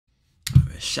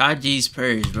ShaGz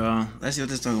Purge, bro. Let's see what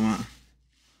this is talking about.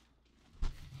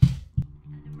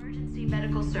 Emergency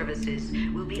medical services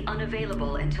will be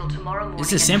unavailable until tomorrow morning.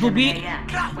 Is it a sample beat?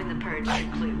 When the purge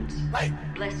concludes.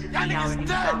 Blessed be our new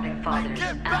founding fathers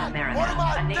and America,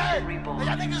 a nation reborn. May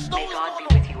God be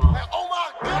with you all. Oh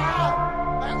my God!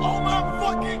 Oh my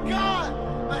fucking God!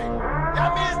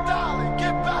 Y'all means die.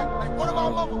 Get back. What am I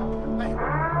mother?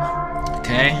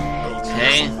 Okay.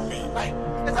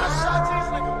 Is that ShaGz,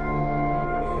 nigga?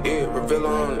 Yeah, reveal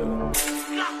on it.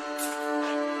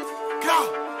 God,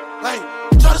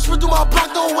 try to sprint through my block,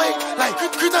 don't wait.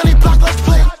 Creep down the block, let's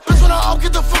play. Bitch, when I up,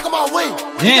 get the fuck out my way.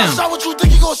 Damn. Shot what you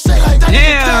think he gon' say.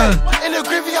 Damn. In the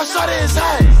gravy, I shot at his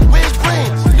head. With his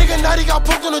brains. Nigga Natty got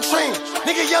poked on the train.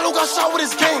 Nigga Yellow got shot with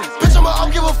his cane. Bitch, I'ma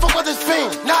up, give a fuck about this pain.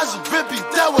 Nazi, Rippy,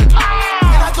 that way. And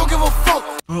I don't give a fuck.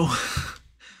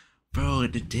 Bro,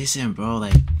 the dissing, bro.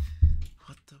 Like,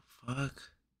 what the fuck?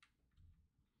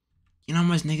 You know how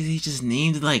much niggas he just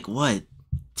named? Like, what?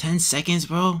 10 seconds,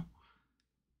 bro?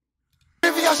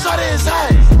 Gravy got shot at his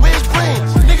head. With his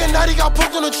brains. Nigga Natty got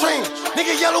poked on the train.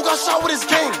 Nigga Yellow got shot with his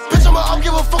cane. Bitch, I'ma up,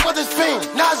 give a fuck about this pain.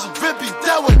 Nazi, Rippy,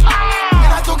 that way.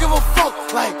 And I don't give a fuck.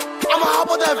 I'ma hop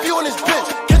on that view on this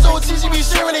bitch. Kids on TCB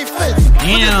sharing they fits. Put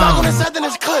this back on his head in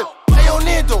his clip. Ayo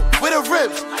Nando, with the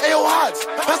ribs. Ayo Hots,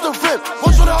 that's the rip.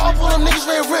 Once when I up on them niggas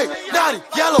ran Rick. Natty,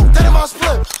 Yellow, that in my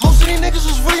split. Most of these niggas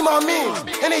was really my means.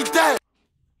 And they dead.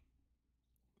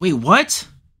 Wait, what?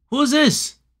 Who is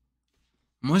this?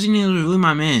 Most of you niggas really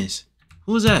my mans.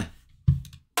 Who is that?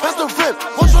 That's the rip.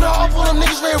 Once when I up on them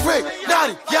niggas ran Rick.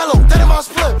 Natty, Yellow, that in my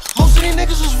split. Most of these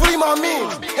niggas was really my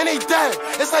means. And they dead.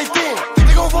 It's like damn.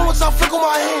 They gon' run once I flick on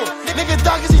my hand. Nigga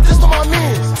die cause he dissed on my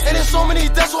mans. And there's so many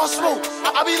deaths so I smoke.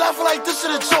 I be laughing like this shit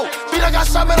a joke. Beat I got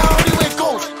shot, man, I already went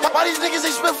ghost. Why these niggas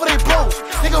they spit for they bros?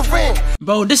 Nigga ran.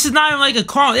 Bro, this is not even like a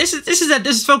call. This is a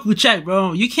disrespectful check,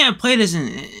 bro. You can't play this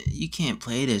you can't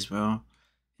play this, bro.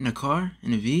 In a car,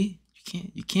 in a V,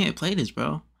 you can't play this,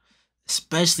 bro.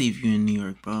 Especially if you're in New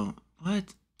York, bro.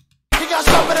 What? He got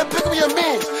shot, better pick up your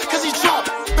mans. Cause he dropped,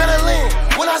 better land.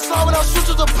 When I slide, when I switch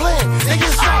to the plan, they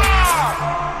get shot.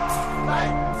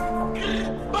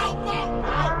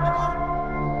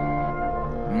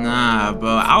 Nah, bro.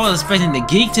 I was expecting to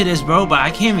geek to this, bro, but I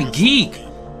can't even geek.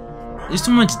 There's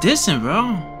too much dissing,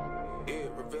 bro.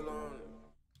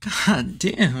 God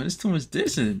damn, there's too much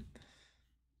dissing.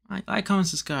 Like, comment,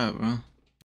 subscribe, bro.